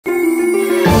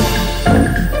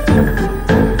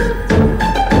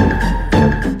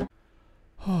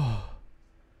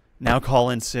Now call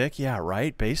in sick? Yeah,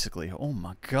 right? Basically. Oh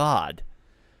my god.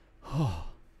 I'm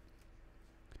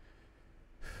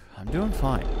doing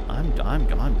fine. I'm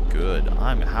good.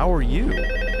 How are you?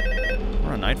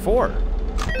 We're on night 4.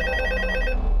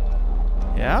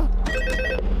 Yeah?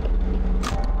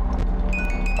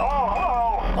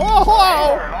 Oh,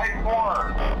 hello! Hey there, night 4.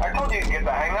 I told you to get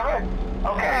the hang of it.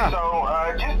 Okay, yeah. So,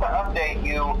 just to update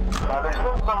you, there's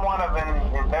been somewhat of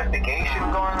an investigation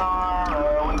going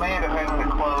on. We may end up having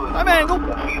to close Mangle.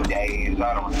 a few days,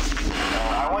 I don't know.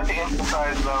 I want to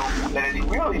emphasize, though, that it's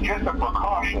really just a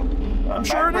precaution. I'm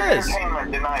sure it is.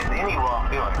 Entertainment denies any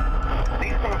wrongdoing.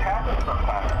 These things happen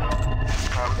sometimes.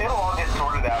 It'll all get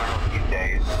sorted out in a few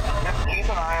days. Just keep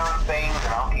an eye on things,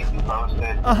 and I'll keep you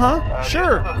posted.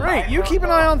 Sure. Great. You keep an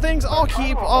eye on things. I'll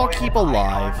keep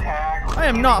alive. I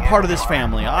am not part of this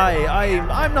family.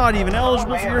 I'm not even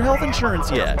eligible for your health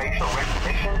insurance yet.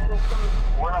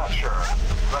 We're not sure.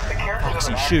 But the characters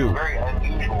are very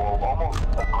unusual, almost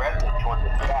aggressive towards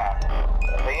the staff.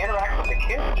 They interact with the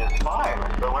kids just fine,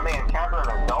 but when they encounter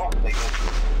an adult, they just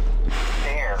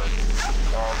stare.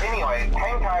 Anyway,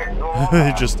 hang tight.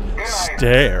 They just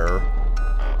stare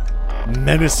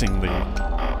menacingly.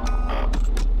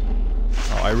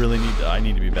 Oh, I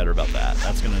need to be better about that.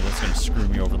 That's gonna screw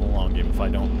me over the long game if I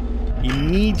don't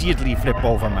immediately flip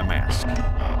over my mask.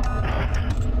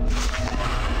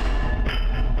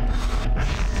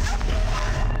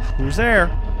 Who's there?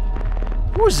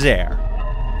 Who's there?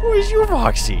 Who is you,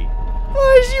 Foxy?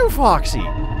 Who is you, Foxy?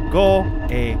 Go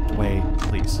away,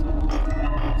 please.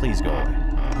 Please go away.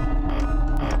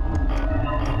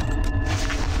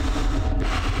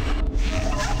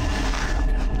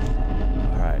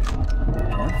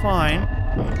 Fine.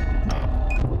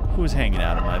 Who's hanging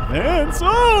out in my vents?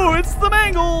 Oh, it's the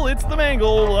Mangle! It's the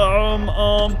Mangle!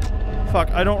 Fuck,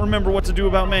 I don't remember what to do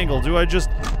about Mangle. Do I just...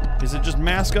 Is it just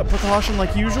mask up precaution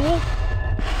like usual?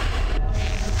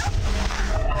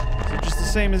 Is it just the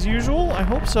same as usual? I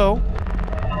hope so.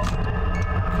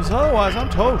 Because otherwise, I'm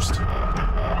toast.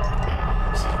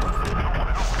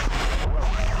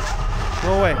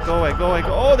 Go away, go away, go away,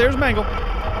 go... Oh, there's Mangle!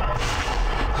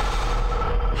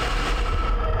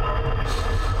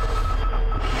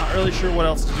 Really sure what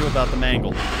else to do about the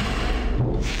Mangle.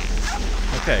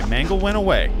 Okay, Mangle went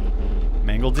away.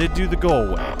 Mangle did do the go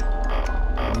away.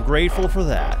 I'm grateful for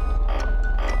that. I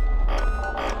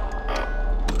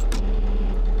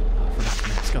forgot to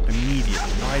mask up immediately.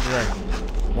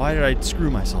 Why did I screw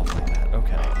myself like that?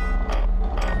 Okay.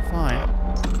 Fine.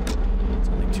 It's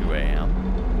only 2 a.m.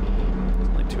 It's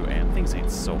only 2 a.m. Things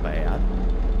ain't so bad.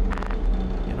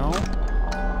 You know?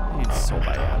 It ain't so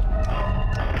bad.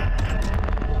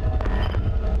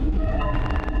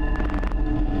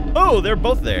 Oh, they're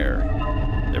both there.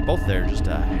 They're both there just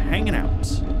hanging out.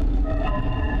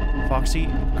 Foxy,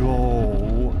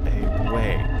 go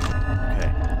away.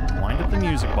 Okay, wind up the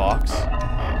music box.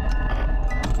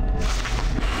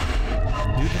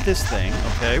 Do this thing.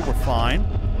 Okay, we're fine.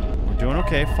 We're doing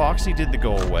okay. Foxy did the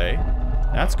go away.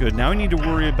 That's good. Now we need to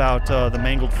worry about the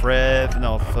Mangled Fred.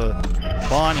 No,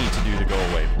 Bonnie to do the go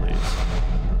away, please.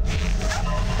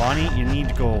 Bonnie, you need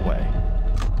to go away.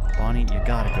 Bonnie, you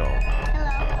gotta go.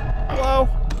 Hello.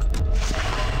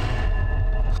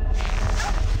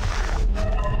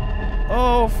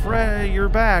 Oh, Fred, you're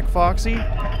back, Foxy.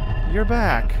 You're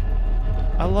back.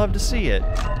 I love to see it.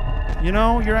 You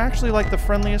know, you're actually like the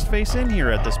friendliest face in here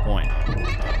at this point.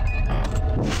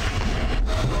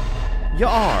 You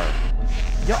are.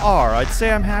 You are. I'd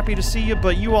say I'm happy to see you,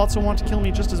 but you also want to kill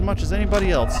me just as much as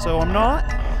anybody else, so I'm not.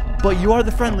 But you are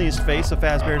the friendliest face of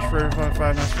Fazbear's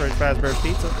Fazbear's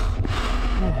Pizza.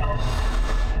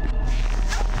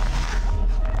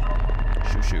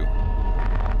 Shoo-shoo.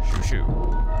 Shoo-shoo.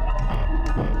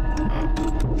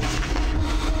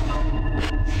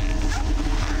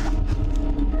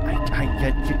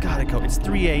 You gotta go. It's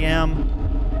 3 a.m.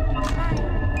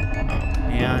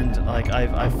 And, like,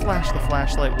 I've flashed the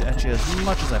flashlight at you as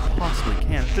much as I possibly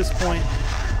can at this point.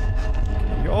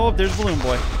 Oh, there's Balloon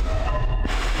Boy.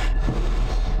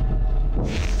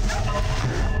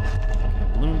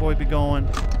 Balloon Boy be going.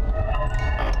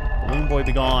 Balloon Boy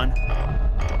be gone.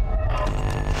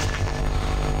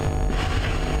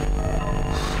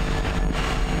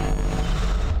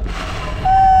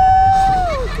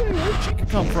 Okay, where'd Chica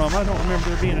come from? I don't remember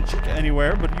there being a Chica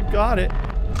anywhere, but you got it.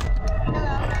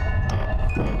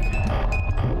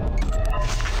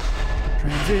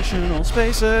 Transitional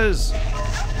spaces.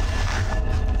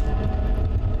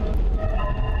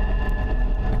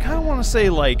 I kind of want to say,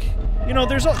 like, you know,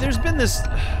 there's been this.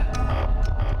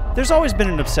 there's always been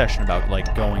an obsession about,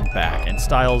 like, going back, and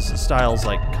styles,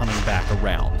 like, coming back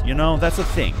around, you know? That's a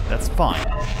thing. That's fine.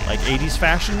 Like, 80s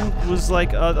fashion was,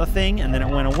 like, a thing, and then it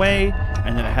went away,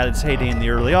 and then it had its heyday in the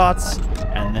early aughts,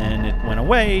 and then it went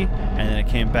away, and then it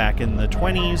came back in the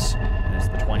 20s, and it's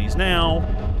the 20s now.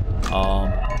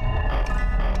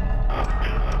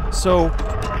 So,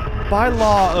 by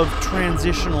law of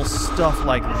transitional stuff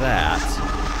like that...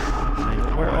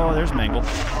 oh, there's Mangle.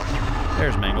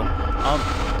 There's Mangle.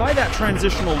 By that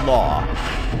transitional law,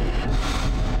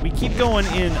 we keep going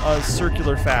in a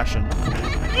circular fashion.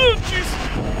 Oh, jeez!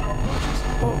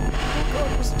 Oh,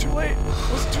 God, was it too late?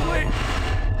 Was it too late?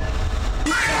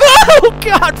 Oh,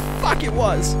 God, fuck, it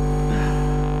was!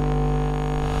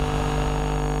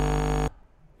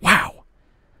 Wow.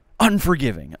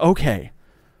 Unforgiving. Okay.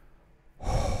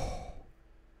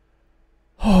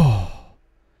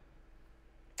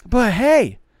 But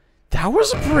hey, that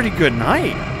was a pretty good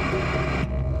night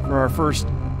for our first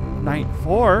night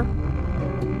 4.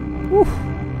 Whew.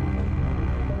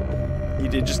 You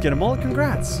did just get a mullet.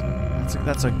 Congrats.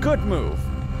 That's a good move.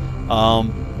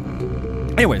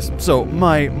 Anyways, so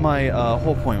my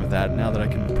whole point with that, now that I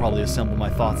can probably assemble my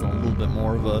thoughts in a little bit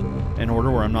more of an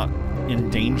order where I'm not in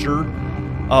danger,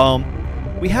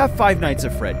 we have Five Nights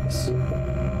at Freddy's,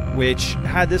 which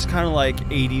had this kind of like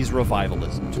 80s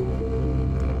revivalism to it.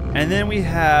 And then we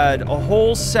had a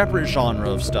whole separate genre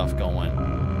of stuff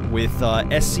going with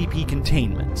SCP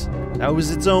Containment. That was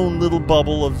its own little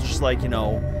bubble of just like, you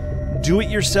know, do it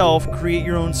yourself, create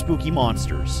your own spooky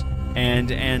monsters.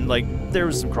 And like, there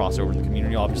was some crossover in the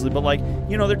community, obviously, but like,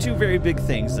 you know, they're two very big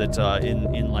things that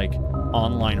in like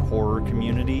online horror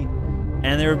community,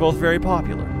 and they were both very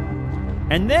popular.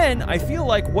 And then I feel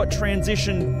like what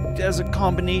transitioned as a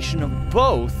combination of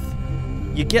both,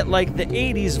 you get like the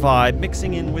 80s vibe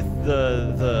mixing in with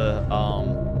the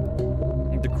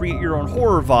create your own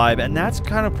horror vibe, and that's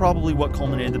kind of probably what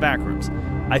culminated the Backrooms.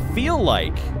 I feel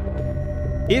like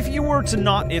if you were to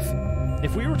not, if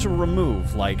we were to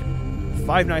remove like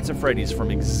Five Nights at Freddy's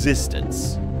from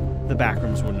existence, the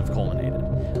Backrooms wouldn't have culminated.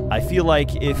 I feel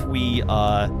like if we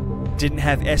didn't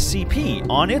have SCP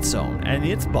on its own and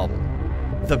its bubble,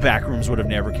 the Backrooms would have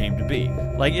never came to be.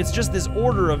 Like, it's just this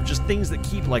order of just things that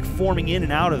keep, like, forming in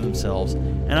and out of themselves.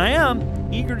 And I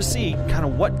am eager to see kind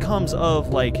of what comes of,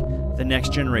 like, the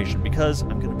next generation. Because,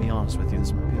 I'm going to be honest with you,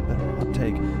 this might be a better hot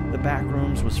take. The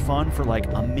Backrooms was fun for,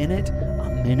 like, a minute,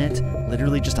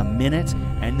 literally just a minute.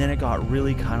 And then it got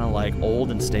really kind of, like,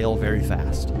 old and stale very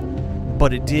fast.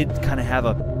 But it did kind of have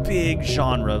a big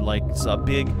genre, like, a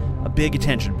big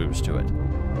attention boost to it.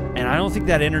 And I don't think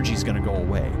that energy's going to go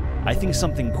away. I think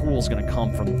something cool is going to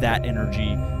come from that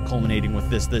energy, culminating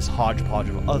with this hodgepodge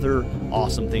of other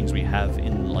awesome things we have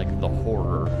in like the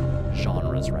horror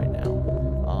genres right now.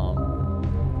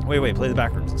 Wait, play the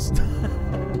Backrooms.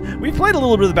 We played a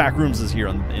little bit of the Backrooms here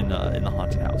in the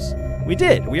haunted house. We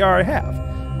did. We already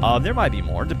have. There might be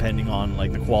more depending on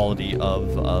like the quality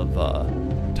of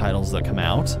titles that come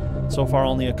out. So far,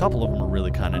 only a couple of them are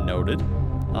really kind of noted.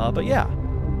 But yeah.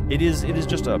 It is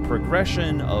just a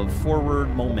progression of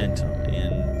forward momentum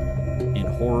in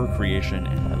horror creation,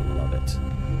 and I love it.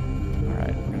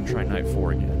 Alright, we're going to try Night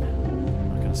 4 again. I'm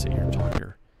not going to sit here and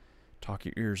talk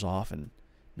your ears off and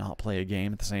not play a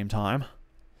game at the same time.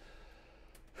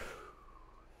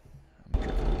 I'm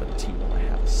drinking a little bit of tea while I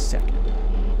have a second.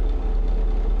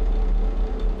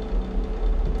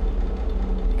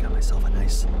 Got myself a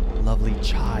nice, lovely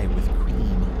chai with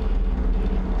cream.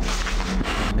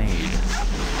 Made.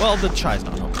 Well, the chai's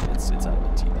not open. It's out of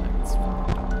the tea bag. It's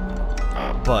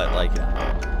fine. But, like,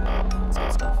 yeah. It's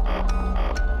good stuff.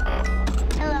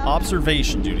 Hello.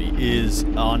 Observation duty is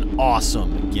an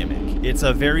awesome gimmick. It's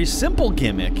a very simple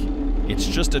gimmick. It's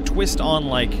just a twist on,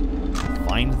 like,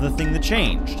 find the thing that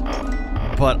changed.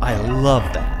 But I love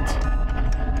that.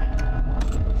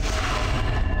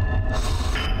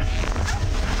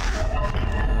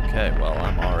 Okay, well,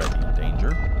 I'm already in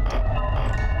danger.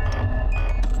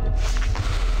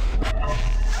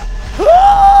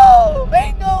 Oh,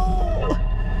 Mangle!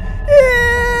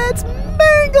 It's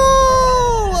Mangle!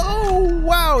 Oh,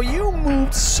 wow, you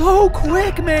moved so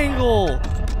quick, Mangle!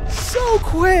 So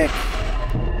quick!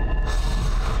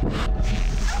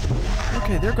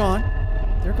 Okay, they're gone.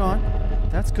 They're gone.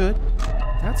 That's good.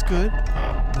 That's good.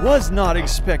 Was not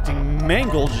expecting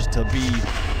Mangle just to be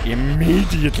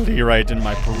immediately right in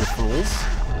my peripherals.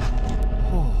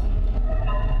 Oh.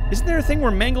 Isn't there a thing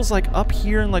where Mangle's like up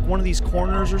here in like one of these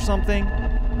corners or something?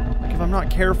 Like if I'm not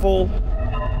careful,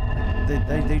 they're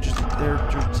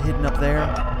just hidden up there.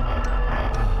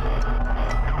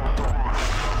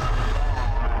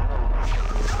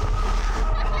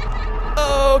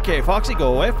 Okay, Foxy,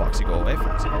 go away. Foxy, go away.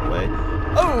 Foxy, go away.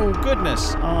 Oh,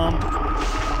 goodness.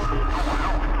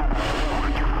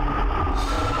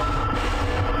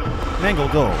 Mangle,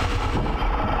 go.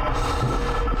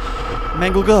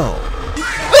 Mangle, go.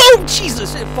 Oh,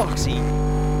 Jesus, Foxy.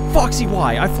 Foxy,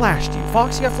 why? I flashed you.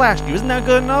 Foxy, I flashed you. Isn't that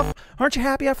good enough? Aren't you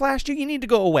happy I flashed you? You need to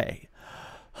go away.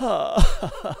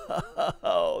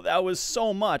 Oh, that was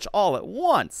so much all at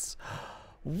once.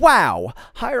 Wow.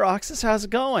 Hi, Roxas. How's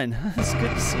it going? It's good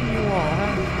to see you all.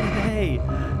 Hey.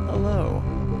 Hello.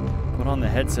 Put on the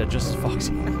headset just as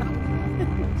Foxy.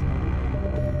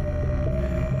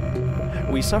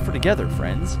 We suffer together,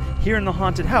 friends. Here in the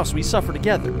haunted house, we suffer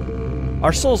together.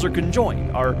 Our souls are conjoined.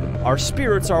 Our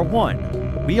spirits are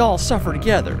one. We all suffer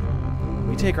together.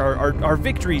 We take our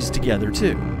victories together,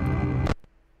 too.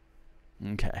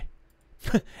 Okay.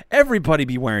 Everybody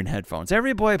be wearing headphones.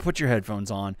 Everybody put your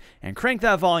headphones on and crank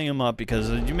that volume up,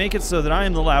 because you make it so that I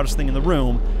am the loudest thing in the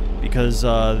room, because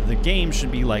the game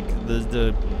should be like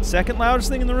the second loudest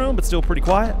thing in the room, but still pretty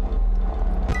quiet.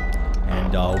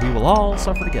 And we will all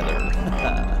suffer together. Okay,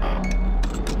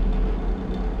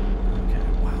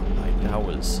 wow, that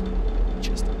was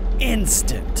just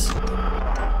instant.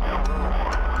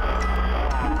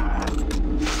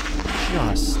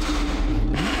 Just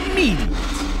immediate.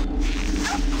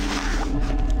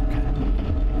 Okay.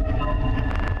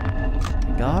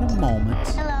 Got a moment.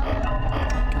 Hello.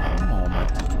 Got a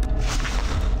moment.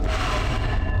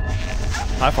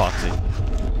 Hi, Foxy.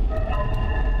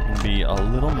 Gonna be a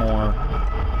little more.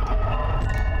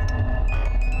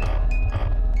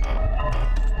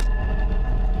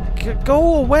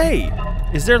 Go away!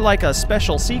 Is there like a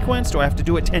special sequence? Do I have to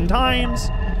do it 10 times?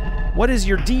 What is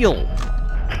your deal?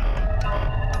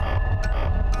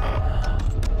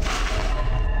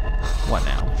 What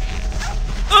now?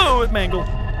 Oh, it mangled!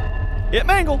 It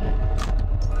mangled!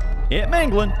 It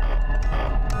mangling!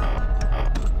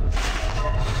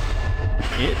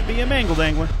 It be a mangle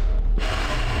dangling.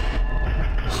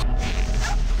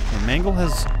 And Mangle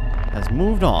has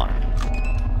moved on.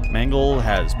 Mangle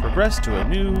has progressed to a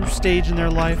new stage in their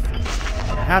life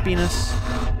of happiness.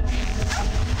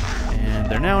 And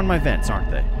they're now in my vents,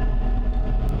 aren't they?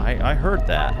 I heard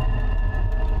that.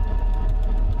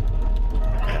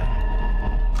 Okay.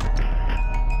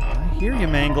 I hear you,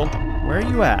 Mangle. Where are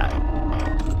you at?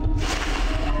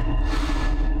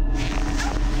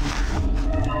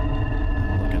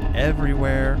 I'm looking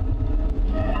everywhere.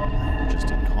 I'm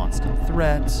just in constant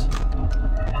threat. It's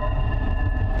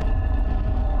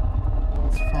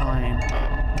fine.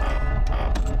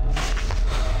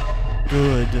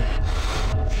 Good.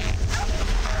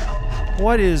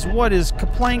 What is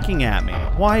kaplanking at me?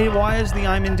 Why is the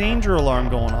I'm in danger alarm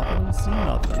going off? I don't see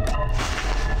nothing.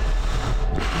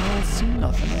 I don't see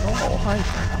nothing at all. Hi.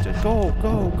 Go.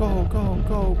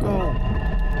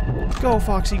 Go,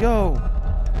 Foxy, go.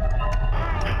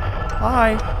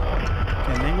 Hi.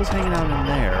 Okay, Mangle's hanging out in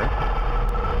there.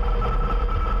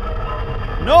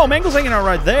 No, Mangle's hanging out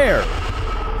right there.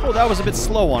 Oh, that was a bit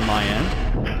slow on my end.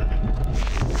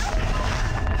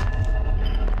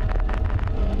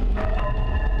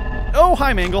 Oh,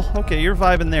 hi, Mangle. Okay, you're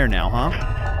vibing there now, huh?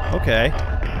 Okay.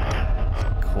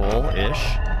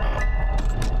 Cool-ish.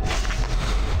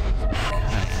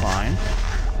 Okay, fine.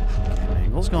 Okay,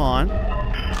 Mangle's gone.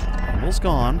 Mangle's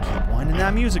gone. Keep winding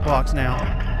that music box now.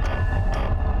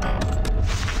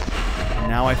 And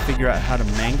now I figure out how to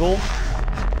mangle.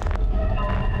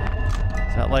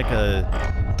 Is that like a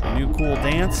new cool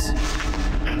dance?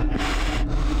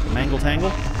 Mangle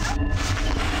tangle?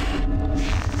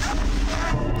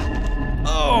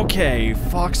 Okay,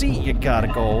 Foxy, you gotta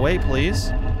go away,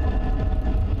 please.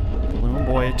 Balloon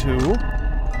Boy 2. Okay.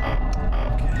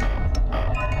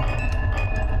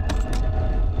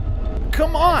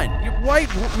 Come on! You white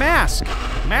mask!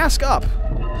 Mask up!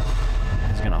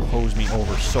 He's gonna hose me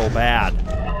over so bad.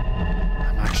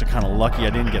 I'm actually kind of lucky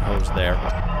I didn't get hosed there. I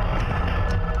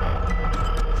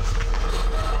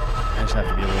just have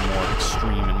to be a little more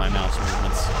extreme in my mouse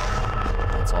movements.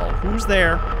 That's all. Who's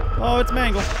there? Oh, it's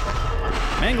Mangle.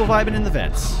 Mangle vibing in the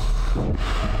vents.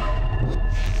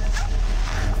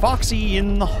 Foxy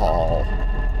in the hall.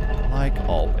 Like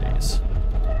always.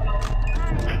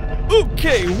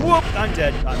 Okay, whoop! I'm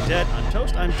dead. I'm dead. I'm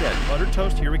toast. I'm dead. Buttered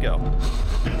toast. Here we go.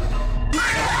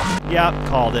 Yep,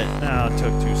 called it. Oh, it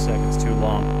took 2 seconds too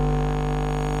long.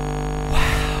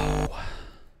 Wow.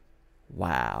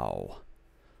 Wow.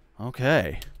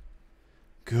 Okay.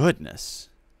 Goodness.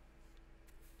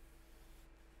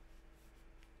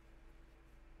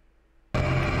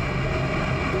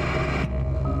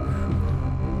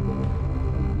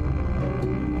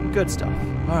 Good stuff.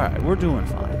 Alright, we're doing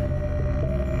fine.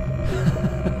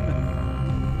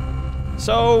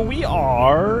 So we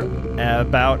are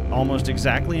about almost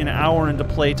exactly an hour into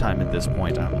playtime at this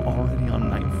point. I'm already on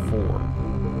night 4.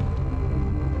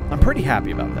 I'm pretty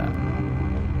happy about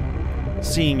that.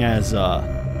 Seeing as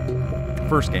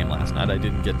first game last night, I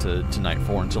didn't get to night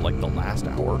 4 until like the last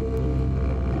hour.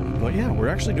 But yeah, we're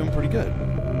actually doing pretty good.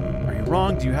 Are you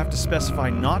wrong? Do you have to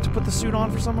specify not to put the suit on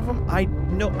for some of them? I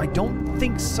don't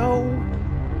think so.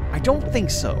 I don't think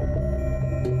so.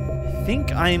 I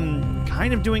think I'm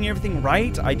kind of doing everything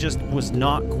right. I just was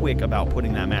not quick about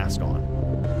putting that mask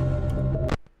on.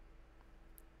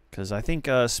 Because I think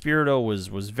Spirito was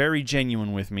very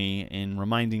genuine with me in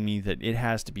reminding me that it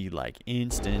has to be like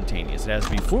instantaneous. It has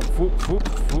to be whoop, whoop, whoop,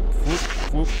 whoop,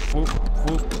 whoop, whoop, whoop,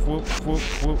 whoop, whoop, whoop,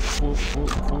 whoop, whoop,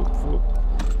 whoop, whoop, whoop.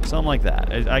 Something like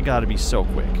that. I gotta be so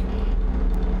quick.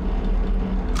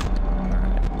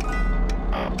 Alright.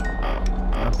 I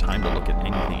don't have time to look at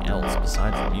anything else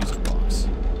besides the music box.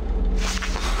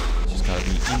 It's just gotta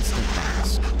be instant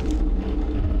mask.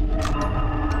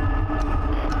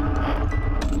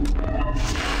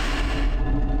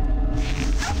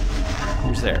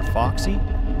 Who's there? Foxy?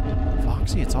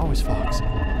 Foxy? It's always Foxy.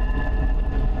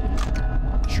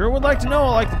 Sure would like to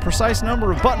know, like, the precise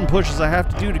number of button pushes I have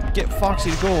to do to get Foxy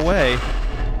to go away.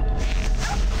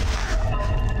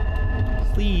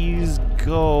 Please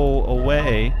go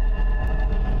away.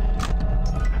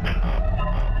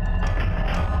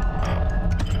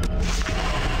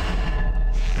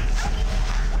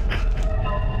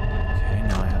 Okay,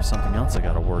 now I have something else I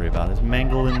gotta worry about. Is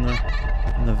Mangle in the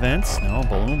vents? No,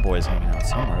 Balloon Boy's hanging out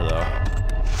somewhere, though.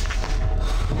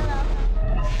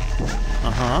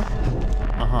 Uh-huh.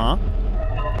 Uh-huh.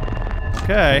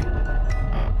 Okay.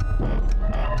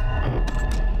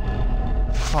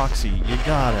 Foxy, you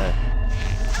gotta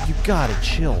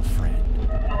chill, friend.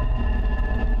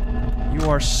 You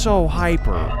are so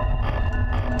hyper.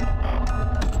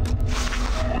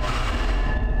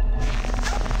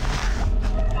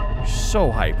 You're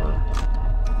so hyper.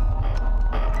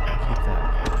 Keep that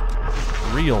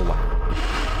real loud.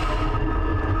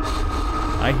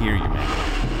 I hear you,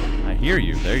 Mangle. I hear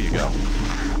you. There you go.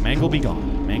 Mangle be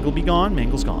gone. Mangle be gone.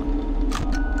 Mangle's gone.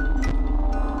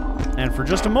 And for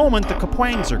just a moment, the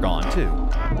Kapwangs are gone, too.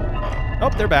 Oh,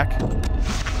 they're back.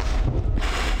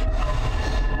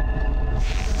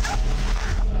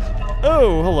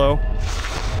 Oh, hello.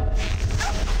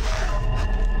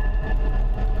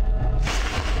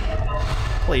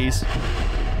 Please.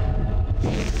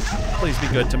 Please be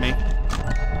good to me.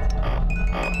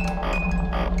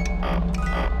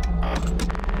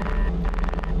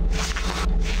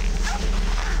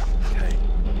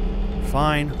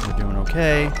 Fine, we're doing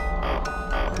okay.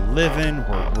 We're living,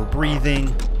 we're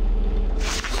breathing.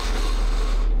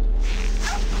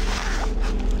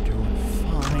 We're doing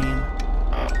fine.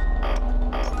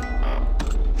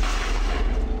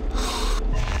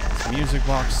 This music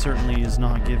box certainly is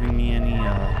not giving me any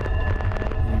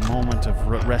moment of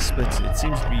respite. It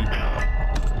seems to be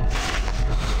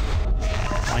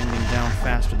winding down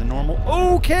faster than normal.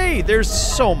 Okay, there's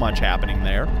so much happening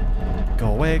there. Go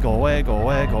away, go away, go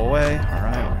away, go away.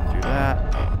 Alright, we're gonna do that.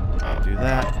 Do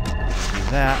that. Do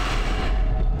that.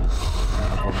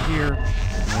 Look over here.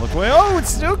 Look away. Oh,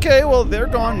 it's okay. Well, they're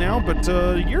gone now, but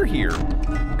you're here.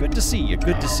 Good to see you.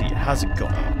 Good to see you. How's it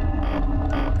going?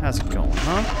 How's it going,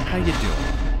 huh? How you doing?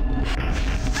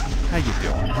 How you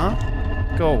doing, huh?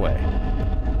 Go away.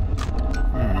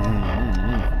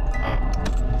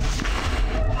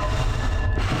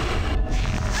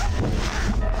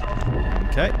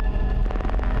 Okay.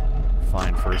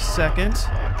 Fine for a second.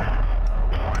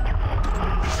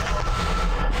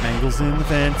 Mangle's in the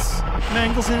vents.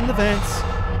 Mangle's in the vents.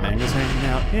 Mangle's hanging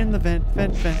out in the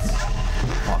vents.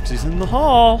 Foxy's in the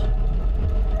hall.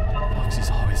 Foxy's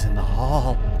always in the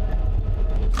hall.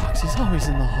 Foxy's always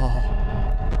in the hall.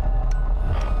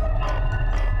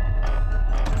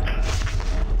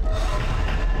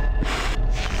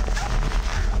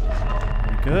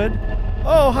 We good?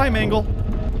 Oh, hi, Mangle.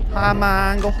 Hi,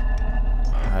 Mangle.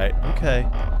 Alright, okay.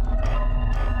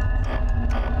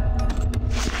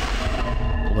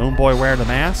 Balloon Boy wear the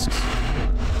masks?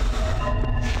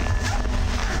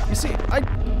 You see,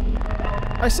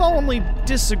 I solemnly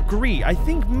disagree. I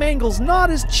think Mangle's not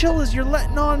as chill as you're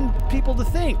letting on people to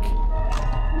think.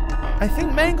 I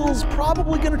think Mangle's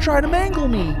probably gonna try to mangle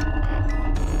me. Okay,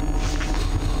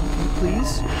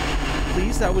 please.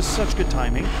 Please, that was such good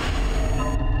timing.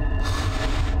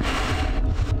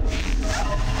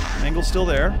 Mangle's still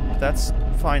there. That's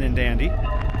fine and dandy.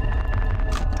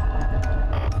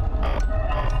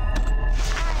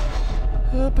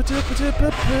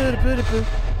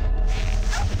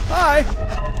 Hi!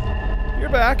 You're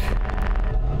back.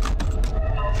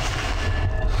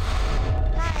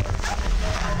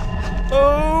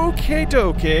 Okay,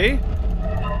 dokey.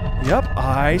 Yep,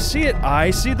 I see it.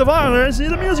 I see the violin. I see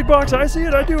the music box. I see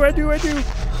it. I do. I do. I do.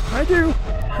 I do.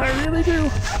 I really do.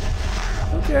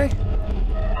 Okay.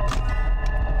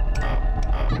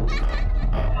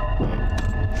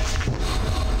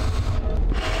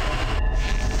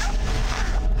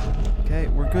 Okay,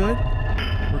 we're good.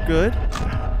 We're good.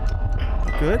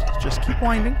 We're good. Just keep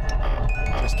winding.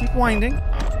 Just keep winding.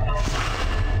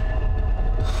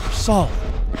 Solid.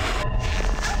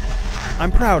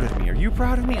 I'm proud of me. Are you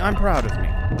proud of me? I'm proud of me.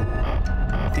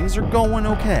 Things are going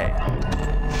okay.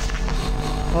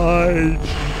 Hi,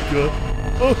 Chica.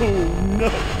 Oh, no.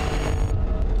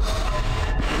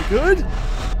 We good?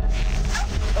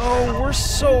 Oh, we're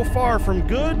so far from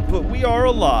good, but we are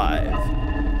alive.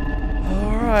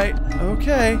 Alright,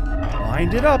 okay.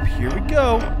 Wind it up. Here we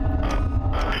go.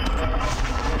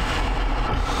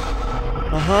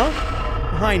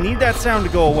 I need that sound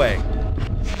to go away.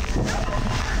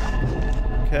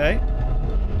 Okay.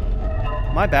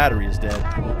 My battery is dead.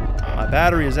 My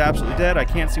battery is absolutely dead. I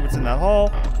can't see what's in that hall.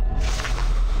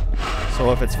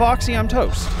 So if it's Foxy, I'm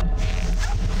toast.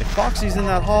 If Foxy's in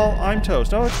that hall, I'm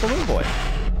toast. Oh, it's Balloon Boy.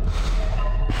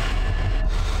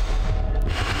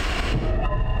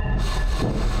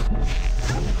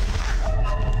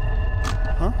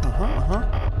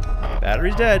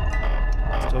 Battery's dead.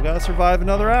 Still gotta survive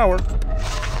another hour.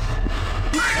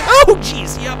 Oh,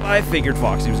 jeez. Yep, I figured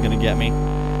Foxy was gonna get me.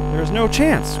 There's no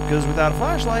chance, because without a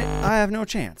flashlight, I have no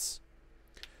chance.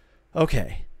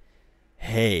 Okay.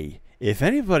 Hey, if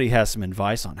anybody has some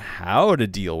advice on how to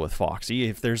deal with Foxy,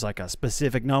 if there's like a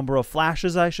specific number of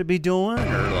flashes I should be doing,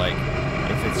 or like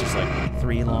if it's just like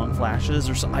 3 long flashes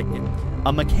or something,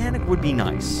 a mechanic would be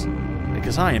nice,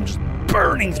 because I am just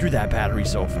burning through that battery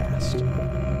so fast.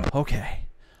 Okay,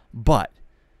 but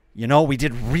you know, we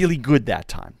did really good that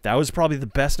time. That was probably the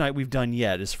best night we've done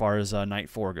yet as far as night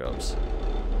 4 goes.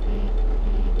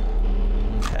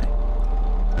 Okay.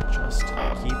 Just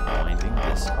keep winding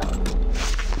this up.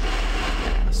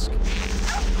 Mask.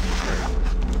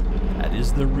 That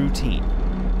is the routine.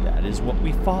 That is what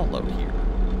we follow here.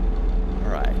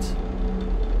 Alright.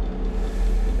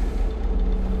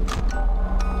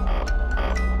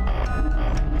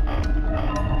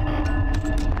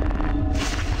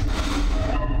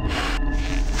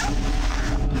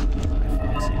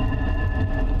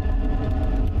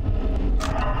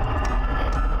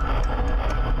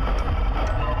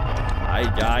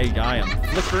 I am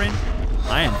flickering.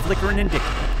 I am flickering and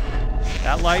dicking.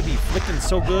 That light be flicking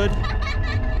so good.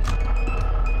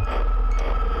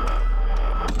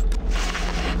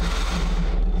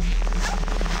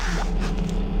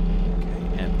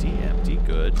 Okay, empty,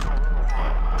 good.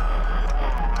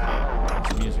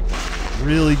 This music is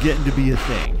really getting to be a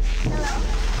thing.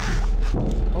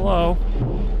 Hello.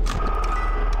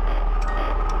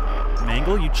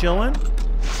 Mangle, you chillin'?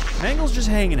 Mangle's just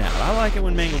hanging out. I like it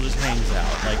when Mangle just hangs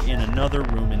out, like in another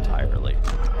room entirely.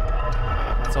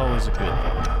 That's always a good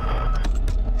thing.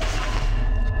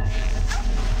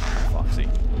 Foxy,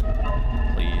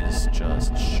 please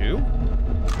just shoo.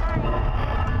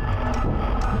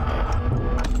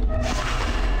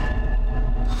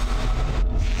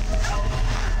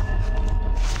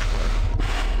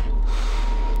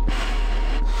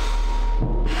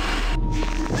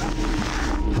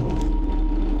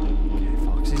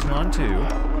 Too.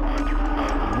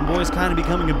 One boy's kind of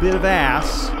becoming a bit of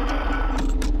ass.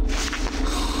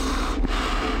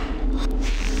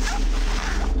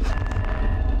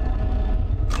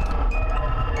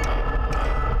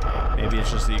 Maybe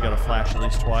it's just that you gotta flash at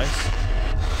least twice.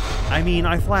 I mean,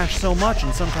 I flash so much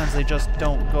and sometimes they just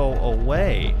don't go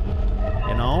away.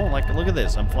 You know? Like, look at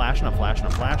this. I'm flashing. I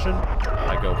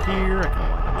go here. I can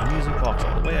wind up my music box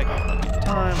all the way. I can plenty of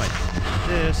time. I can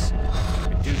do this.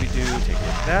 Doobie-doo, take a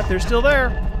look at that. They're still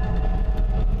there.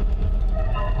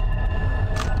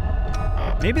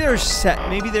 Maybe they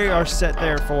are set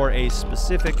there for a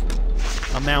specific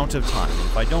amount of time.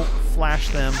 If I don't flash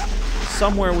them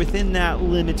somewhere within that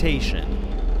limitation,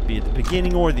 be it the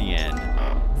beginning or the end,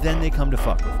 then they come to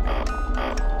fuck with me. I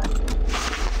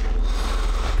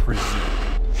presume.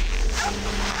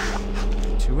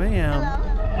 2 a.m.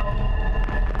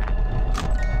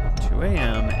 2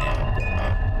 a.m.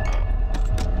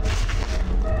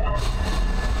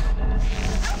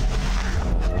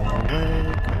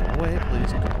 and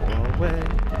please go away.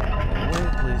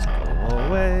 Please go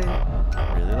away.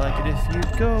 Really like it if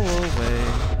you'd go away.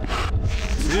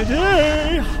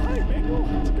 Today! Hi, Mangle.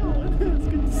 How's it going? It's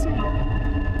good to see you.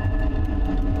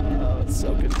 Oh, it's so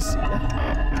good to see you.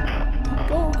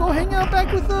 Go hang out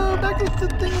back with the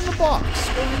thing in the box.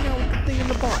 Go hang out with the thing in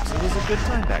the box. It was a good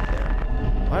time back there.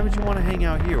 Why would you want to hang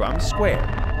out here? I'm square.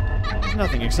 There's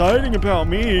nothing exciting about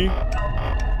me.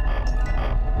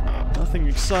 Nothing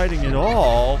exciting at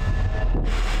all.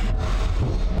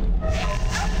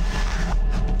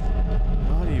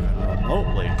 Not even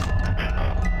remotely.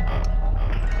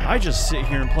 I just sit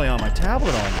here and play on my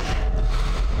tablet all day.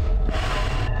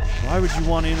 Why would you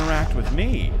want to interact with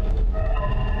me?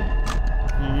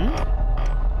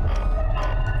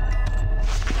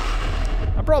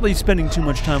 I'm probably spending too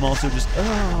much time also just,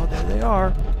 oh, there they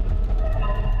are.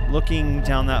 Looking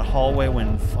down that hallway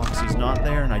when Foxy's not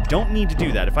there, and I don't need to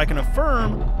do that. If I can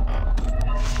affirm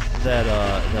that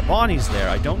that Bonnie's there,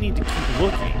 I don't need to keep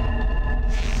looking.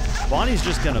 Bonnie's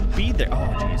just gonna be there.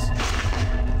 Oh,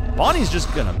 jeez. Bonnie's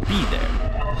just gonna be there,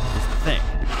 is the thing.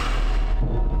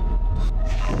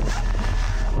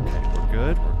 Okay, we're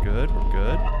good, we're good, we're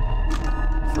good.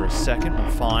 For a second,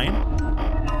 we're fine.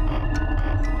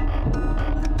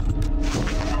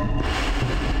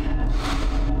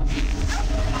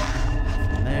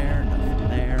 Nothing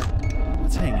there.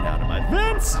 What's hanging out in my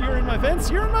vents? You're in my vents,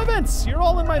 you're in my vents, you're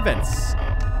all in my vents.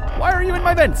 Why are you in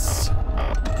my vents?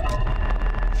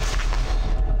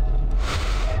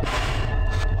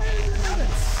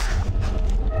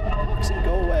 Foxy,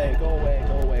 go away, go away,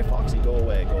 go away. Foxy, go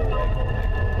away, go away, go away, go away, go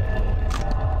away.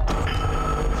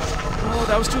 Oh,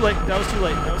 that was too late, that was too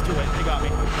late, that was too late. They got me.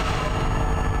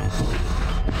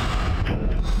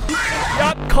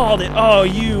 Yup, called it. Oh,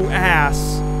 you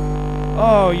ass.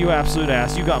 Oh, you absolute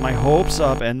ass. You got my hopes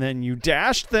up, and then you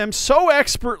dashed them so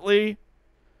expertly.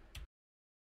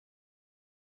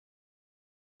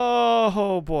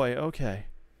 Oh, boy. Okay.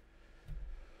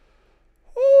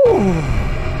 Ooh.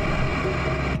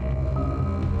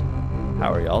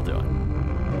 How are y'all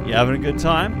doing? You having a good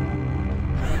time?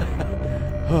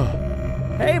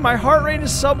 Hey, my heart rate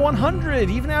is sub 100,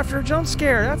 even after a jump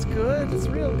scare. That's good. That's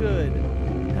real good.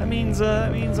 That means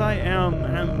I am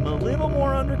a little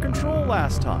more under control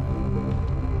last time.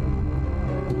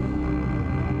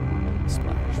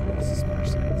 Splash. What's the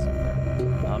splash science?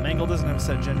 Mangle doesn't have a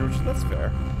set gender, which that's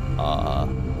fair.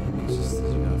 Maybe it's just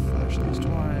you gotta flash these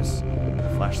twice.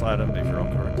 Flashlight him if you're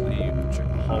all correctly. Check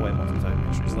the hallway multiple times.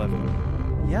 Make sure he's left.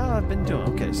 Yeah, I've been doing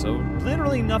okay. So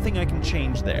literally nothing I can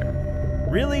change there.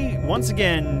 Really, once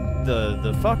again,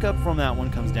 the fuck up from that one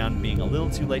comes down to being a little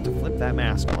too late to flip that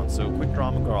mask on, so quick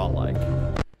draw McGraw-like.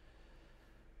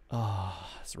 Ah,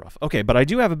 that's rough. Okay, but I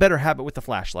do have a better habit with the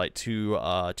flashlight to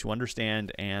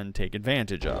understand and take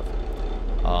advantage of.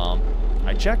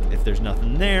 I checked. If there's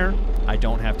nothing there, I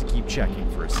don't have to keep checking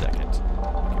for a second.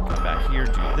 I can come back here,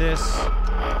 do this, do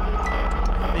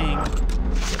my thing,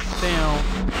 flip down,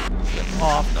 flip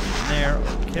off, nothing there.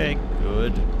 Okay,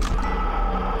 good.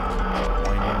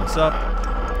 This up.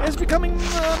 It's becoming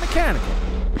mechanical.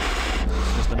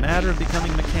 It's just a matter of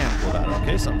becoming mechanical about it.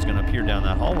 Okay, something's going to appear down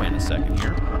that hallway in a second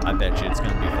here. I bet you it's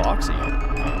going to be Foxy,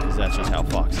 because that's just how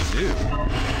Foxy do.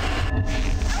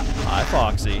 Hi,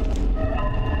 Foxy.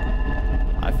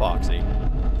 Hi, Foxy.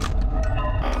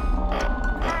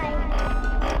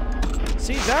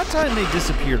 See, that time they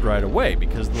disappeared right away,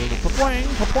 because the little pa-pwang,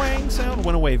 pa-pwang sound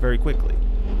went away very quickly.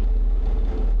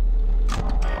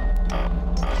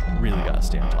 Really gotta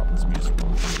stay on top of this music.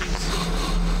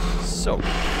 So good.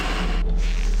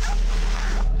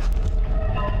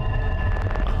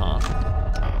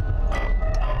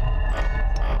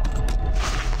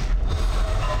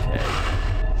 Okay.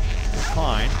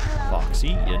 Fine, Foxy.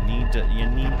 You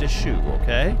need to shoe,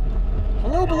 okay?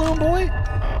 Hello, balloon boy.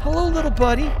 Hello, little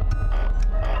buddy.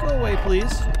 Go away,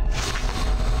 please.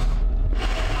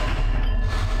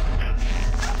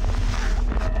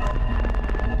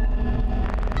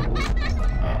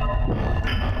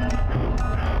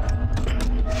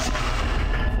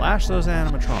 Flash those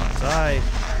animatronics. I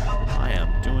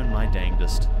am doing my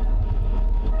dangdest.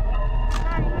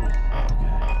 Okay.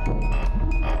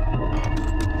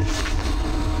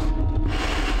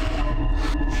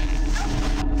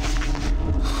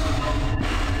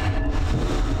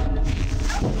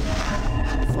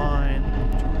 Fine.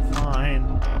 Fine.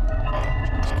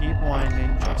 Just keep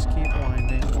winding. Just keep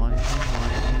winding. Winding.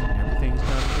 Everything's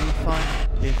gonna be fine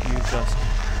if you just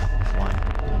wind.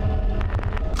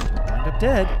 Wind up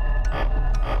dead.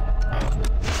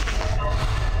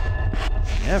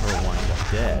 Never wind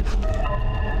up dead.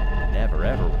 Never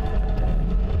ever wind up dead.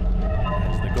 That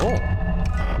is the goal.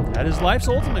 That is life's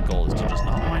ultimate goal, is to just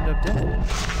not wind up dead.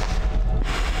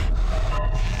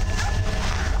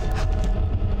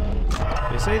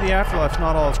 They say the afterlife's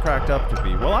not all it's cracked up to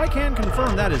be. Well, I can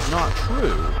confirm that is not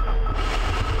true.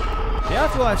 The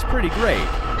afterlife's pretty great,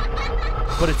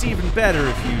 but it's even better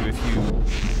if you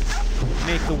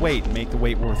make the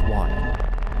wait worthwhile.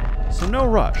 So no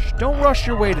rush. Don't rush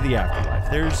your way to the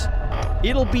afterlife.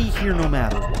 It'll be here no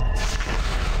matter what.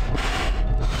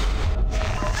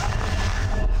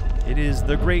 It is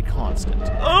the great constant.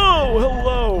 Oh,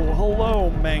 hello.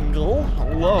 Hello, Mangle.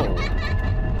 Hello.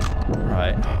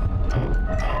 Alright.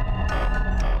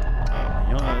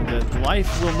 You know, the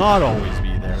life will not always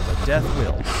be there, but death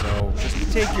will. So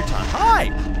just take your time. Hi!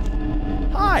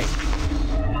 Hi!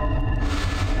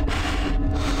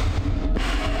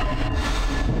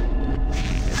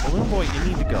 Okay, balloon boy, you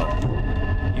need to go.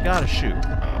 You gotta shoot.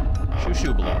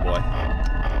 Shoo, balloon boy.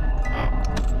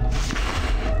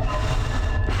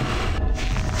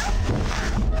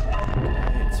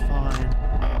 Okay, it's fine.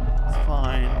 It's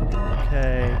fine.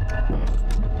 Okay.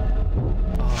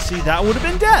 Oh, see, that would have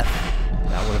been death.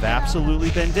 That would have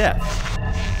absolutely been death.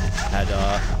 Had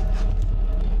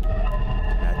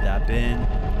that been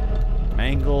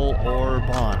Mangle or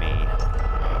Bonnie.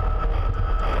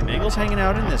 Okay, Mangle's hanging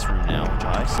out in this room now, which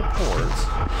I support.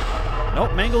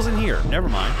 Nope, Mangle's in here. Never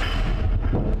mind.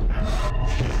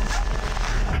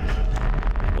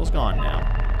 Mangle's gone now.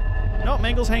 Nope,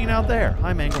 Mangle's hanging out there.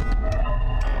 Hi, Mangle.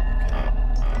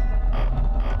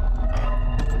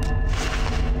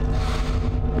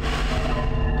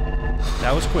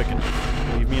 That was quick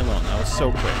enough. Leave me alone. That was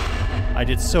so quick. I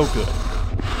did so good.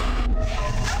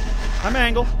 Hi,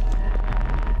 Mangle.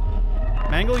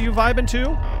 Mangle, you vibing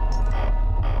too?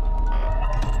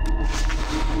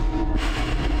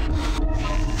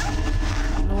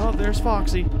 Oh, there's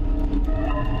Foxy.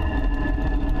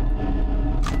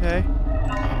 Okay.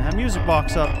 That music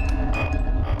box up.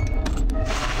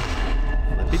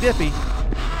 Flippy dippy.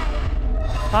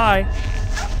 Hi.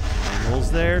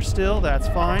 Mangle's there still. That's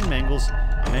fine. Mangle's.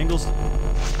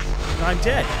 I'm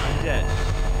dead. I'm dead.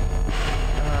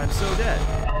 I'm so dead.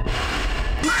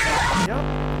 Yep.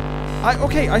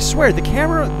 Okay, I swear, the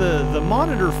camera, the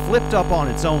monitor flipped up on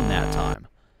its own that time.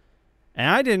 And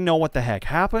I didn't know what the heck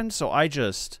happened, so I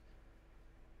just...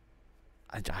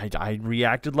 I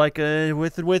reacted like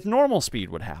with normal speed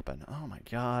would happen. Oh my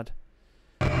god.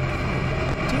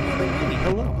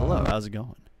 Hello, how's it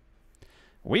going?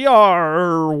 We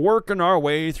are working our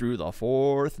way through the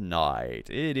 4th night.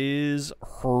 It is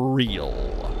real.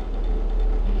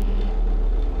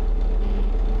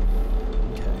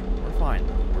 Okay, we're fine.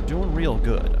 We're doing real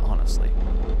good, honestly.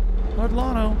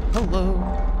 Hardlano, hello.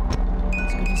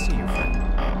 It's good to see you, friend.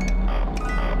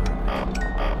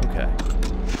 Okay.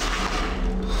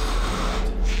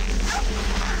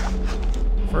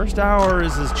 First hour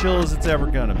is as chill as it's ever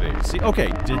gonna be. See,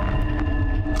 okay,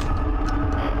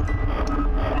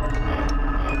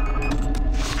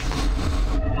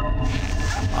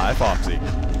 Hi, Foxy.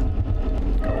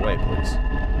 Go away, please.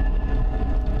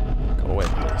 Go away,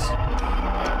 please.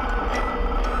 Okay,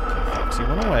 Foxy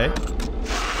went away.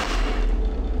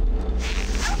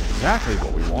 Exactly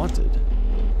what we wanted.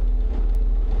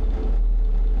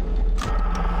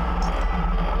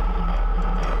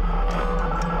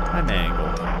 Hi, Mangle.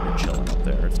 You're chilling up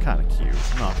there. It's kind of cute.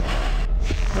 I'm not gonna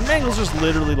lie. When Mangle's just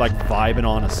literally like vibing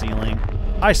on a ceiling,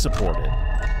 I support it.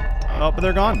 Oh, but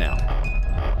they're gone now.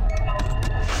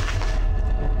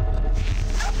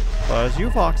 Buzz you,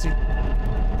 Foxy.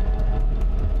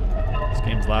 This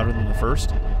game's louder than the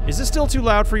first. Is this still too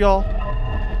loud for y'all?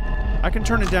 I can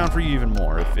turn it down for you even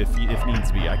more if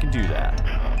needs be. I can do that.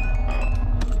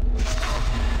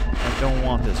 I don't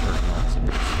want this hurting y'all's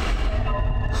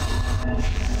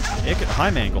ears. Hi,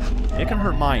 Mangle. It can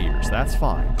hurt my ears. That's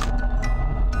fine.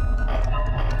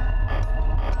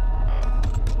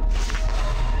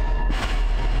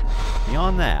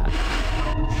 Beyond that...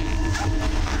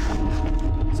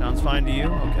 Sounds fine to you?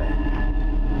 Okay.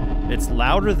 It's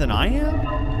louder than I am?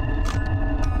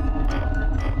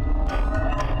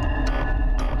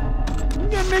 I'm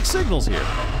getting mixed signals here.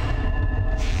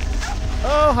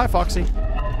 Oh, hi, Foxy.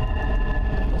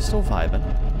 I'm still vibing.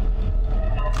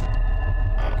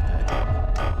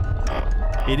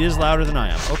 Okay. It is louder than I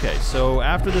am. Okay, so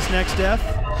after this next death,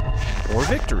 or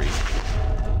victory.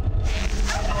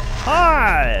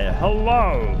 Hi!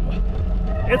 Hello!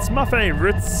 It's my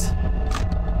favorites.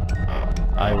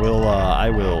 I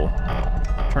will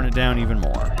turn it down even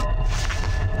more.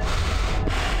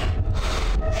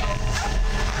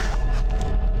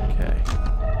 Okay.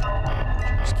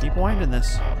 Just keep winding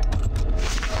this.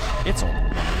 It's only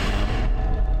 1 a.m.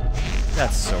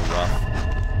 That's so rough.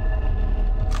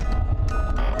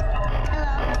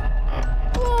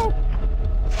 Hello.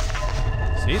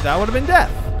 See, that would have been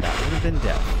death. That would have been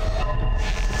death.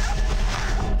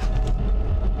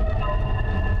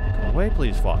 Go away,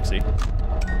 please, Foxy.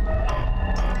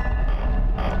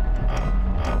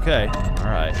 Okay,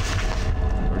 alright.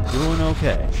 We're doing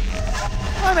okay.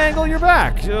 Hi, Hi, Mangle, you're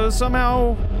back.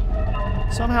 Somehow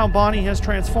Bonnie has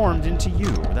transformed into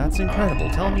you. That's incredible.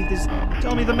 Tell me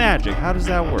the magic. How does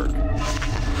that work?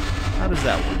 How does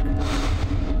that work?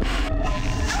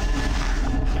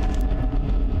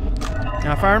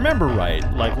 Now, if I remember right,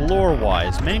 like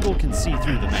lore-wise, Mangle can see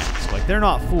through the mask. Like, they're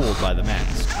not fooled by the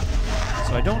mask.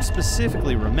 So I don't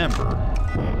specifically remember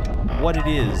what it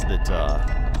is that,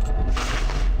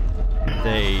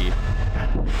 they...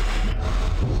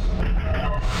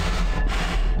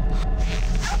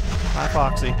 Hi,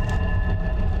 Foxy.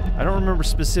 I don't remember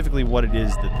specifically what it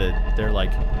is that their,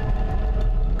 like,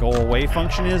 go-away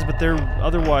function is, but they're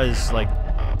otherwise, like,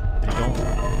 they don't...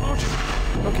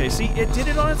 Okay, see, it did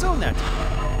it on its own that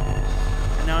time.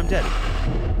 And now I'm dead.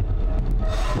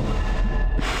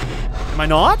 Am I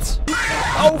not?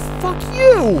 Oh, fuck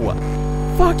you!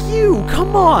 Fuck you!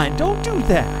 Come on! Don't do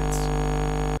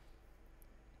that!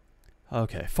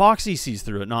 Okay, Foxy sees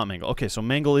through it, not Mangle. Okay, so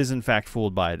Mangle is in fact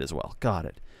fooled by it as well. Got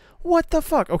it. What the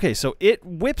fuck? Okay, so it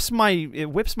whips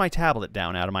my tablet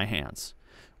down out of my hands,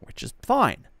 which is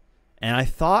fine. And I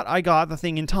thought I got the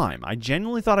thing in time. I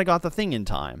genuinely thought I got the thing in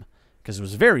time. Because it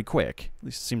was very quick. At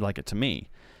least it seemed like it to me.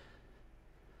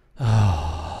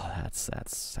 Oh, that's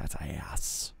ass.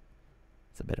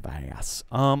 It's a bit of ass.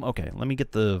 Okay, let me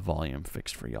get the volume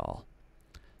fixed for y'all.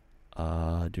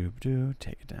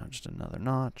 Take it down just another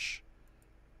notch.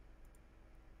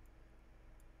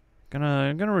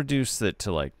 Gonna reduce it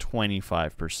to like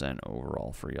 25%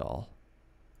 overall for y'all.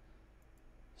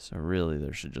 So really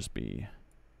there should just be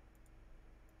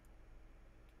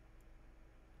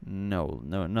No,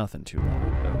 nothing too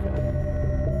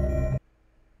loud.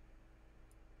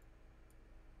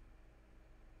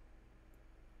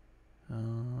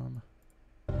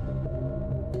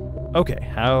 Okay.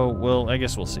 Okay, well, I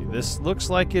guess we'll see. This looks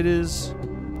like it is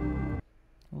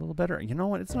a little better. You know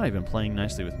what? It's not even playing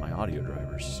nicely with my audio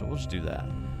drivers, so we'll just do that.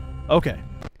 Okay.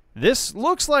 This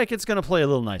looks like it's going to play a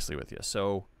little nicely with you,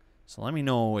 so let me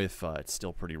know if it's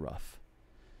still pretty rough.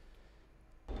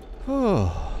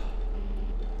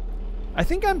 I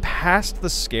think I'm past the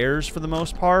scares for the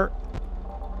most part.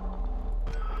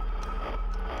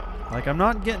 Like, I'm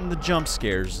not getting the jump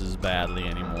scares as badly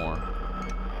anymore.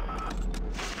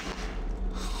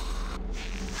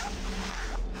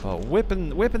 But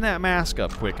whipping that mask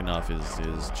up quick enough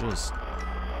is just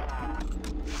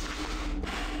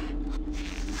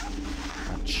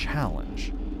a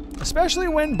challenge. Especially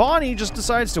when Bonnie just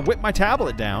decides to whip my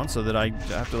tablet down so that I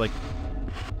have to, like,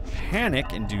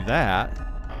 panic and do that.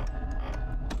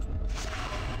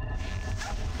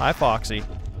 Hi, Foxy.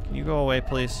 Can you go away,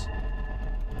 please?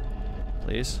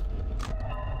 Please?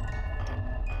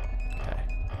 Okay.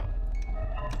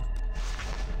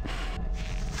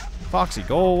 Foxy,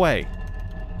 go away.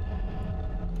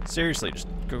 Seriously, just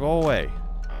go away.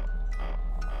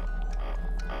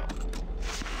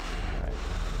 Alright,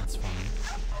 that's fine.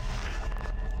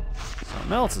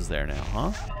 Something else is there now,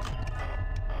 huh?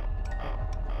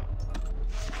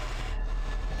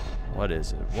 What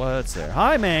is it? What's there?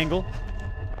 Hi, Mangle.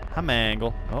 Hi,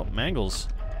 Mangle. Oh, Mangle's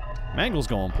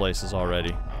going places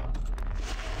already.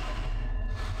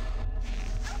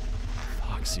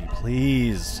 Foxy,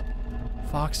 please.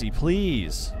 Foxy,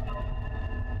 please.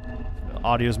 The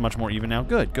audio's much more even now.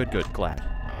 Good, good, good. Glad.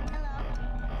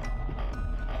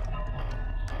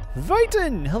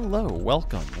 Viton! Hello.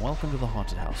 Welcome. Welcome to the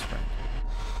haunted house, friend.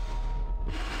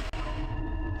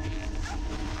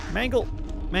 Mangle.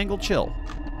 Mangle, chill.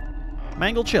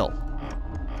 Mangle, chill.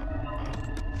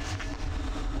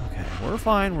 Okay, we're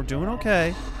fine. We're doing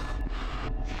okay.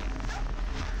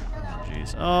 Oh,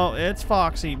 jeez. Oh, it's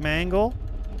Foxy. Mangle.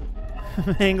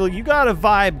 Mangle, you got a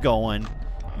vibe going.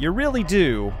 You really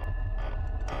do.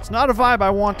 It's not a vibe I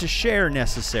want to share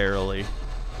necessarily.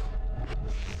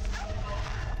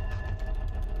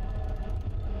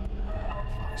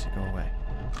 Foxy, go away.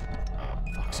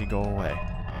 Foxy, go away.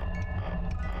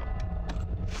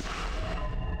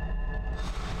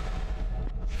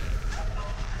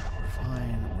 We're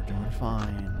fine. We're doing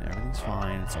fine. Everything's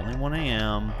fine. It's only 1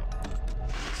 a.m.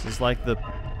 This is like the...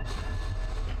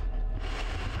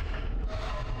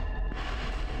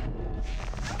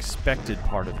 expected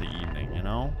part of the evening, you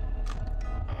know?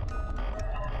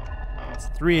 It's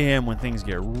 3 a.m. when things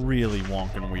get really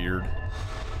wonkin' weird.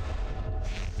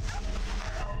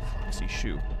 Foxy,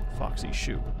 shoot. Foxy,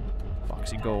 shoot.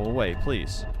 Foxy, go away,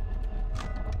 please.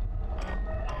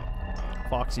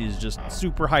 Foxy is just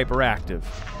super hyperactive.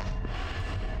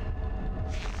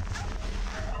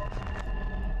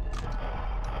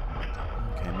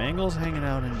 Okay, Mangle's hanging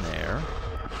out in there.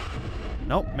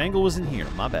 Nope, Mangle was in here.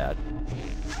 My bad.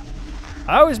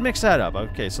 I always mix that up.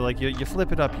 Okay, so like you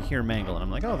flip it up, you hear Mangle, and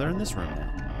I'm like, oh, they're in this room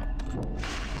now.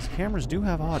 cameras do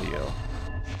have audio.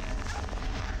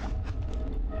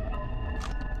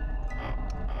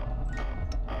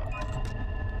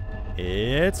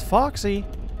 It's Foxy.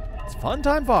 It's fun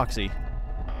time, Foxy.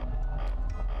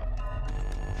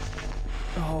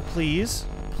 Oh, please.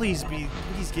 Please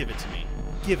give it to me.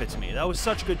 Give it to me. That was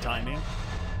such good timing.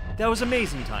 That was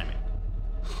amazing timing.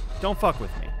 Don't fuck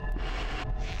with me.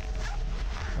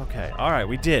 Okay, alright,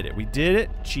 we did it. We did it.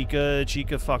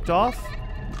 Chica fucked off.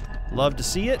 Love to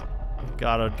see it.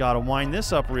 Gotta wind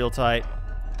this up real tight.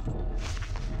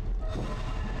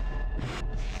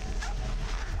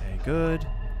 Okay, good.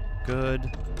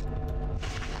 Good.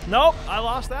 Nope, I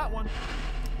lost that one.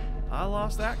 I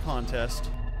lost that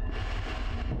contest.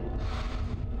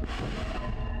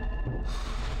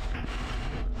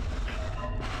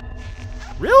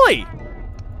 Really?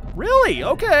 Really?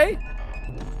 Okay.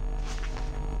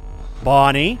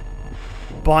 Bonnie.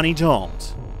 Bonnie,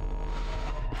 don't.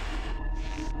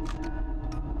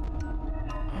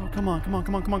 Oh, come on, come on,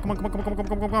 come on, come on, come on, come on, come on, come on,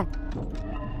 come on, come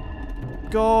on.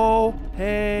 Go.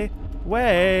 Hey.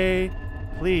 Way.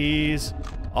 Please.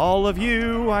 All of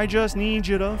you, I just need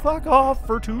you to fuck off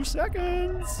for 2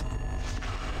 seconds.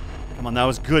 Come on, that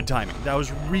was good timing. That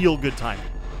was real good timing.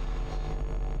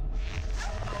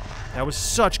 That was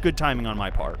such good timing on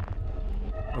my part.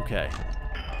 Okay.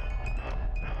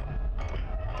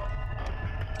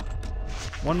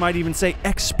 One might even say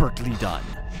expertly done.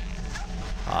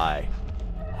 Hi.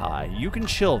 Hi. You can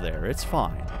chill there. It's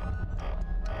fine.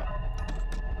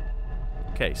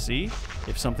 Okay, see?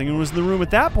 If something was in the room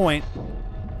at that point,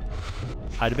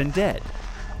 I'd have been dead.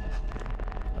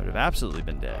 I would have absolutely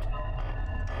been dead.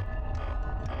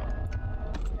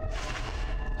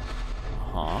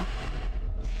 Huh?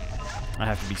 I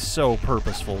have to be so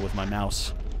purposeful with my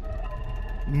mouse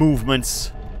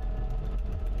movements.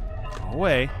 Go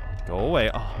away. Go away.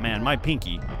 Oh, man, my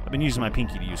pinky. I've been using my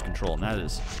pinky to use control, and that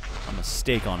is a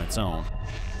mistake on its own.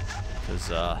 Because,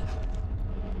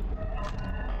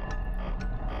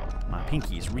 my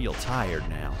pinky's real tired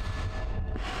now.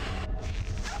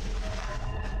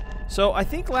 So, I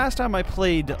think last time I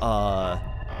played,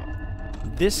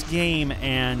 this game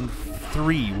and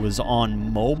 3 was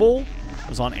on mobile. It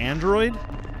was on Android.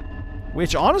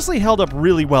 Which honestly held up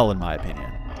really well, in my opinion.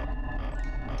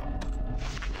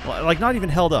 Like, not even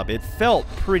held up. It felt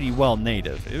pretty well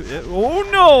native. Oh,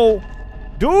 no!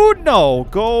 Dude, no!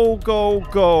 Go, go,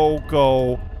 go,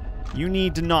 go. You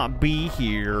need to not be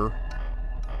here.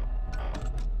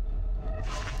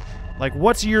 Like,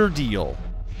 what's your deal?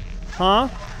 Huh?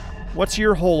 What's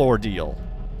your whole ordeal?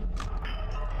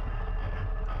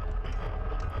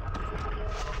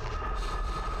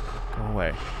 Go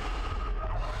away.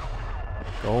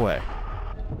 Go away.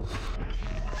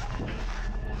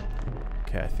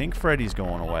 Okay, I think Freddy's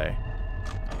going away.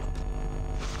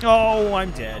 Oh,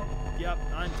 I'm dead. Yep,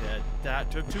 I'm dead.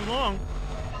 That took too long.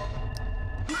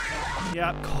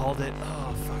 Yep, called it.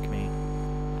 Oh, fuck me.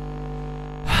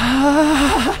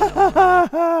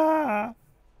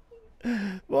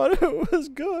 But it was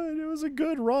good. It was a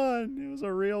good run. It was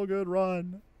a real good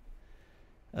run.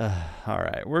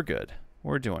 Alright, we're good.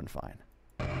 We're doing fine.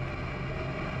 I'm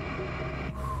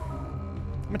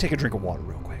gonna take a drink of water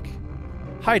real quick.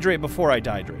 Hydrate before I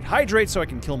dihydrate. Hydrate so I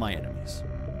can kill my enemies.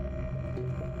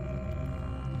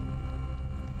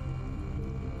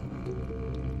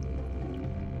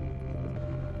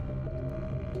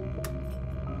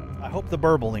 I hope the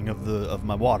burbling of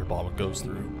my water bottle goes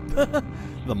through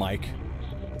the mic.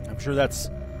 I'm sure that's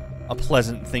a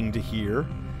pleasant thing to hear.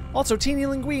 Also, Teeny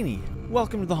Linguini,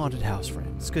 welcome to the haunted house,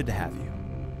 friend. It's good to have you.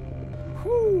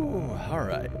 Whew,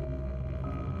 alright.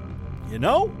 You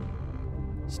know,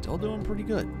 still doing pretty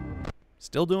good.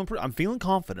 Still doing pretty... I'm feeling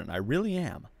confident. I really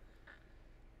am.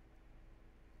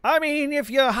 I mean, if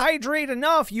you hydrate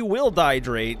enough, you will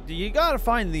dihydrate. You gotta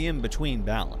find the in-between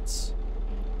balance.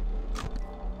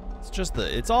 It's just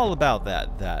the... It's all about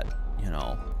that, you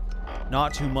know,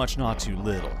 not too much, not too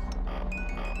little.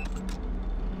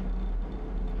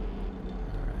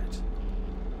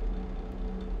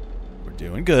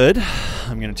 Doing good.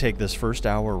 I'm going to take this first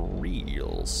hour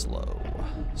real slow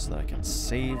so that I can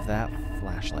save that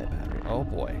flashlight battery. Oh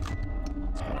boy.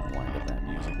 Let's go ahead and wind up that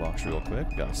music box real quick.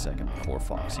 We've got a second before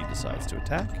Foxy decides to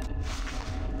attack.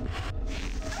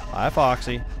 Hi,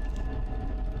 Foxy.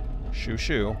 Shoo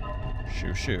shoo.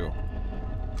 Shoo shoo.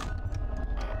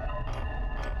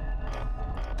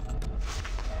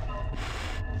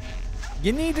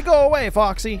 You need to go away,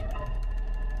 Foxy.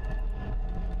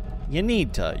 You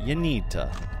need to. You need to.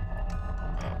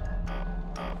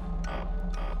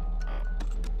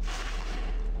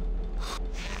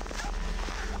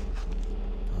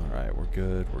 Alright, we're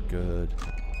good. We're good.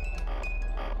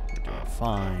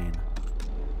 fine.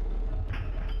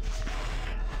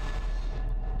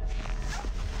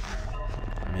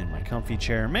 I'm in my comfy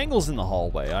chair. Mangle's in the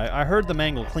hallway. I heard the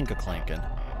Mangle clink-a-clankin'.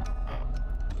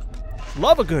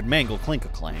 Love a good Mangle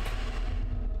clink-a-clank.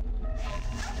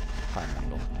 Hi,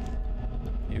 Mangle.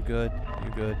 You good? You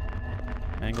good?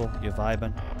 Mangle, you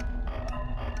vibin'?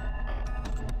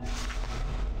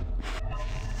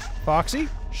 Foxy?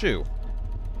 Shoo.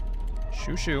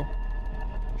 Shoo, shoo.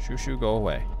 Shoo, shoo, go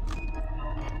away.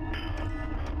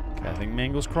 Okay, I think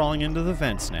Mangle's crawling into the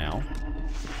vents now.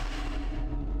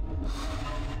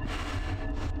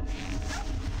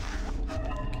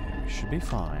 Okay, we should be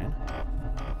fine.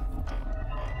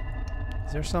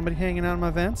 Is there somebody hanging out in my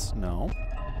vents? No.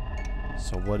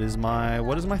 So what is my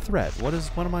threat? What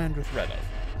am I under threat of?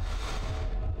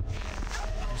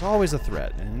 There's always a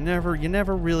threat, and you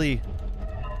never really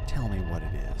tell me what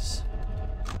it is.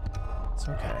 It's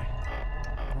okay.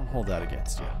 I don't hold that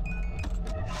against you.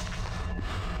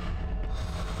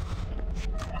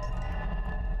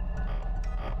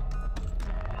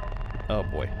 Oh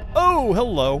boy. Oh,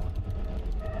 hello.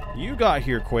 You got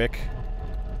here quick.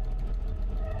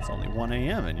 It's only 1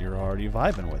 a.m. and you're already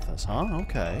vibing with us, huh?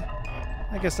 Okay.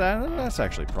 I guess that's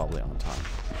actually probably on time.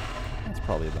 That's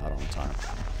probably about on time.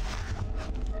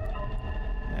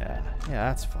 Yeah,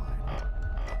 that's fine.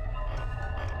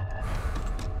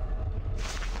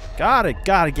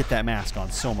 Gotta get that mask on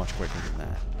so much quicker than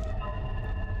that.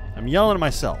 I'm yelling at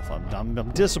myself.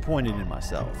 I'm disappointed in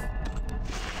myself.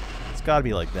 It's gotta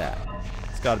be like that.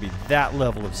 It's gotta be that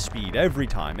level of speed every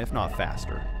time, if not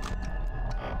faster.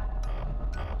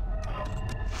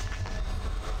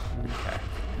 Okay.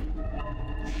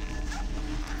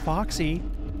 Foxy,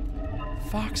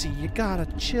 you gotta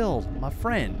chill, my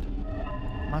friend.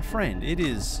 My friend, it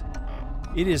is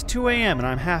 2 a.m. and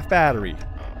I'm half battery.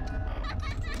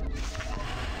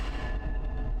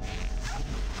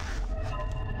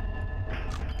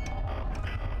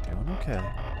 Doing okay.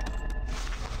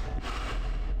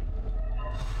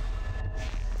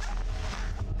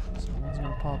 Someone's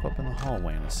gonna pop up in the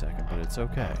hallway in a second, but it's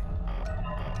okay.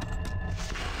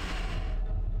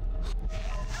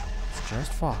 It's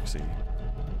just Foxy.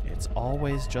 It's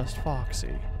always just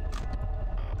Foxy.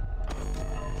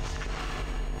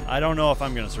 I don't know if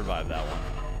I'm going to survive that one.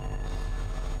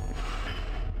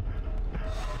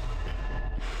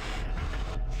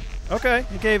 Okay,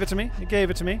 it gave it to me. It gave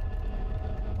it to me.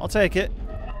 I'll take it.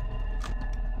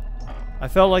 I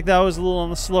felt like that was a little on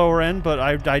the slower end, but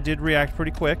I did react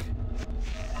pretty quick.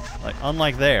 Like,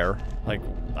 unlike there. Like,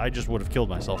 I just would have killed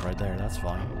myself right there. That's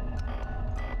fine.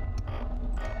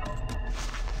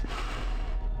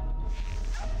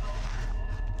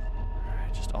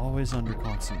 Always under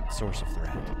constant source of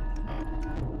threat.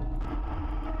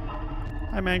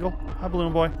 Hi, Mangle. Hi,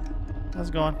 Balloon Boy. How's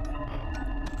it going?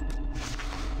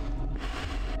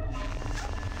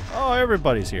 Oh,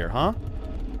 everybody's here, huh?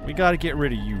 We gotta get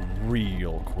rid of you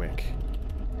real quick.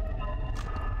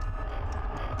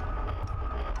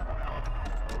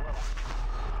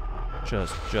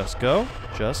 Just go.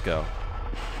 Just go.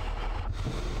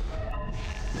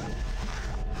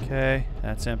 Okay,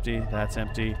 that's empty. That's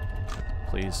empty.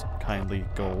 Please kindly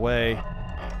go away.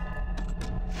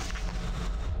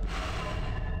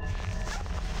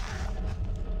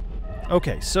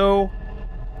 Okay, so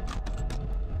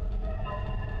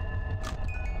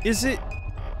is it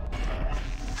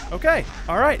okay?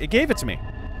 All right, it gave it to me.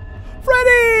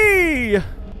 Freddy!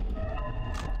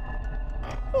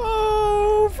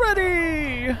 Oh,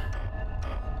 Freddy! I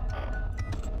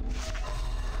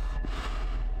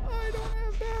don't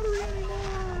have battery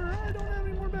anymore. I don't have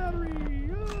any more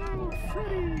battery. Oh,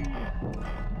 Freddy!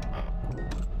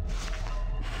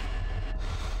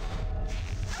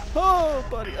 Oh,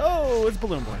 buddy. Oh, it's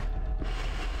Balloon Boy.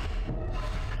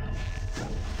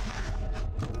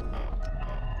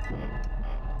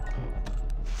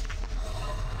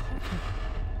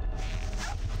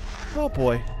 Oh,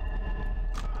 boy.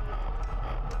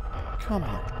 Come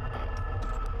on.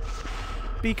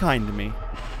 Be kind to me.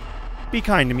 Be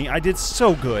kind to me. I did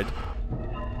so good.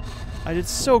 I did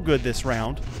so good this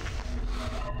round.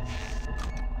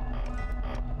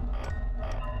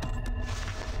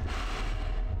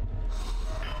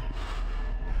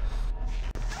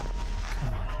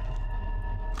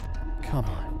 Come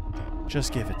on.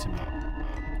 Just give it to me.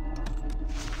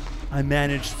 I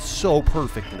managed so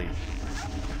perfectly.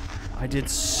 I did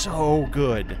so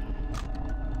good.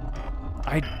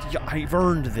 I've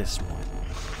earned this one.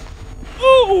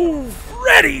 Oh,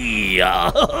 Freddy!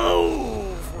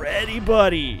 Oh, Freddy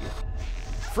buddy.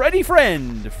 Freddy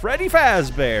friend. Freddy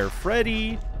Fazbear.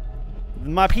 Freddy,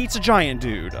 my pizza giant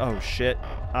dude. Oh, shit.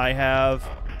 I have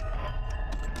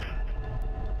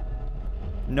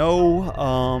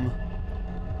no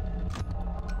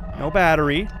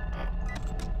battery.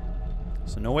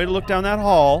 So no way to look down that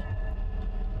hall.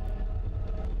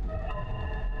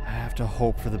 I have to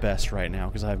hope for the best right now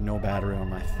because I have no battery on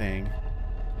my thing.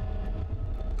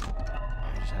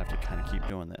 I just have to kind of keep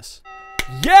doing this.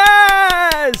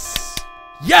 Yes!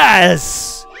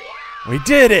 Yes! We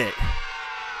did it!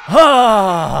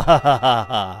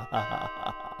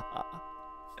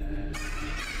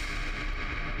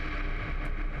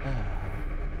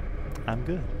 I'm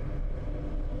good.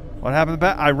 What happened?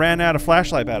 I ran out of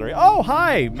flashlight battery. Oh,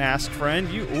 hi, masked friend.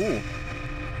 You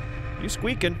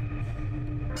squeaking.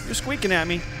 You're squeaking at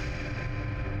me.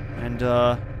 And,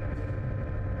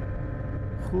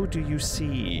 who do you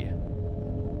see?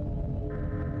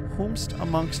 Whomst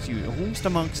amongst you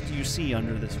do you see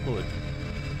under this hood?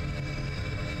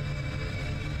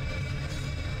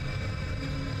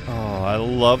 Oh, I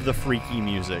love the freaky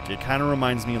music. It kind of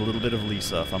reminds me a little bit of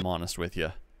Lisa, if I'm honest with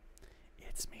you.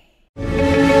 It's me.